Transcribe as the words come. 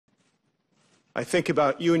I think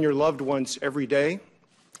about you and your loved ones every day,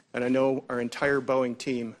 and I know our entire Boeing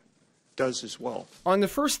team does as well. On the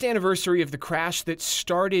first anniversary of the crash that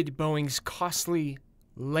started Boeing's costly,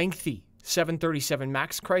 lengthy 737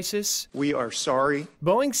 MAX crisis, we are sorry.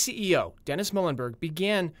 Boeing CEO Dennis Muilenburg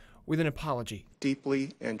began with an apology.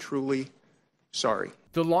 Deeply and truly sorry.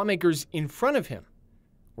 The lawmakers in front of him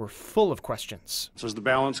were full of questions. So has the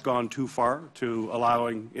balance gone too far to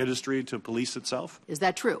allowing industry to police itself? Is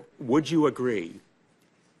that true? Would you agree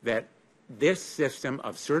that this system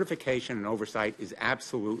of certification and oversight is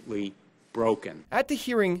absolutely broken? At the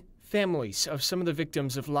hearing, families of some of the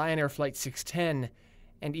victims of Lion Air Flight 610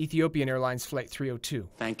 and Ethiopian Airlines Flight 302.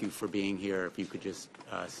 Thank you for being here. If you could just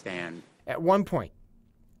stand. At one point,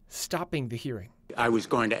 stopping the hearing. I was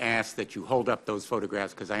going to ask that you hold up those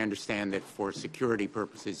photographs because I understand that for security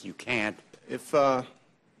purposes you can't. If I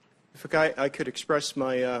could express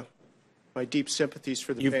my my deep sympathies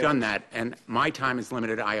for the You've families. done that, and my time is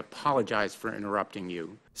limited. I apologize for interrupting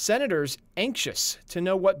you. Senators anxious to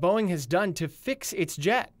know what Boeing has done to fix its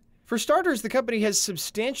jet. For starters, the company has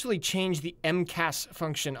substantially changed the MCAS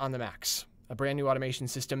function on the MAX, a brand new automation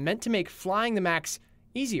system meant to make flying the MAX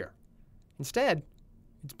easier. Instead,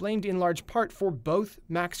 it's blamed in large part for both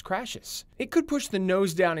MAX crashes. It could push the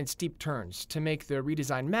nose down in steep turns to make the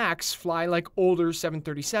redesigned MAX fly like older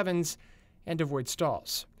 737s and avoid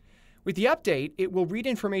stalls. With the update, it will read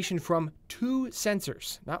information from 2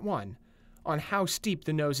 sensors, not one, on how steep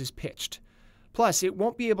the nose is pitched. Plus, it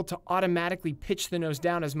won't be able to automatically pitch the nose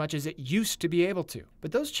down as much as it used to be able to.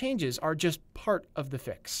 But those changes are just part of the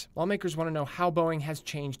fix. Lawmakers want to know how Boeing has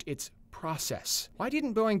changed its process. Why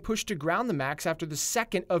didn't Boeing push to ground the MAX after the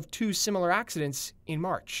second of 2 similar accidents in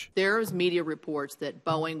March? There's media reports that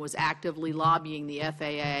Boeing was actively lobbying the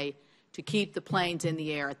FAA to keep the planes in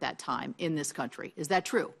the air at that time in this country. Is that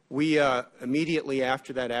true? We immediately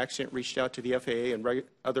after that accident reached out to the FAA and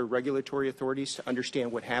other regulatory authorities to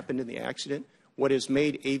understand what happened in the accident. What has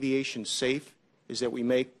made aviation safe is that we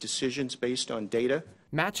make decisions based on data.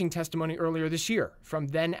 Matching testimony earlier this year from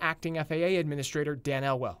then acting FAA Administrator Dan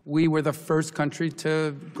Elwell. We were the first country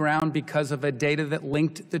to ground because of a data that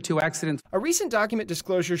linked the 2 accidents. A recent document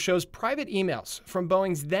disclosure shows private emails from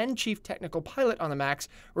Boeing's then chief technical pilot on the MAX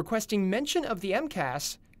requesting mention of the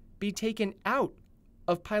MCAS be taken out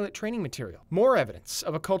of pilot training material. More evidence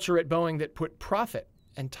of a culture at Boeing that put profit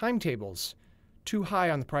and timetables too high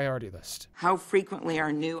on the priority list. How frequently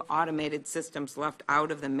are new automated systems left out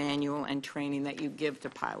of the manual and training that you give to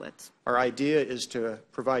pilots? Our idea is to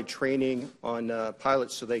provide training on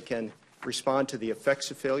pilots so they can respond to the effects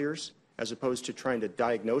of failures as opposed to trying to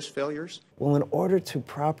diagnose failures. Well, in order to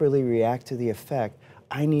properly react to the effect,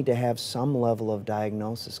 I need to have some level of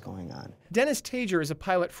diagnosis going on. Dennis Tager is a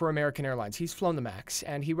pilot for American Airlines. He's flown the MAX,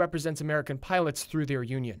 and he represents American pilots through their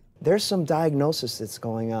union. There's some diagnosis that's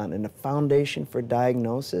going on, and the foundation for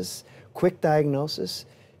diagnosis, quick diagnosis,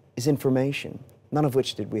 is information, none of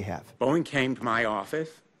which did we have. Boeing came to my office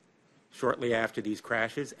shortly after these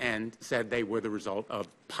crashes and said they were the result of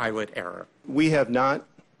pilot error. We have not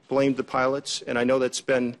blamed the pilots, and I know that's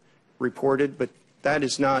been reported, but that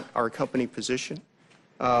is not our company position,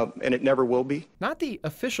 and it never will be. Not the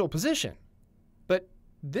official position, but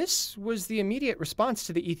this was the immediate response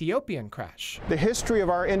to the Ethiopian crash. The history of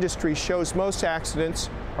our industry shows most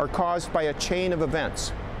accidents are caused by a chain of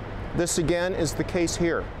events. This again is the case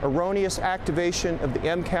here. Erroneous activation of the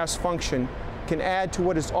MCAS function can add to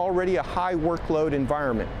what is already a high workload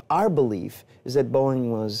environment. Our belief is that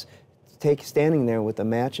Boeing was standing there with a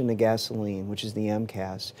match in the gasoline, which is the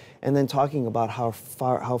MCAS, and then talking about how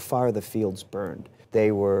far the fields burned.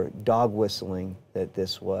 They were dog whistling that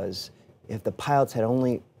this was. If the pilots had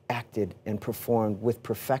only acted and performed with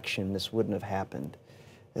perfection, this wouldn't have happened.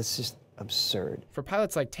 That's just absurd. For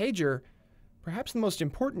pilots like Tager, perhaps the most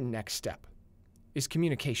important next step is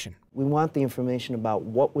communication. We want the information about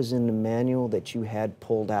what was in the manual that you had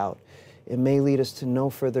pulled out. It may lead us to no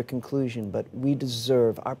further conclusion, but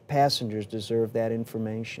our passengers deserve that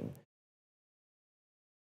information.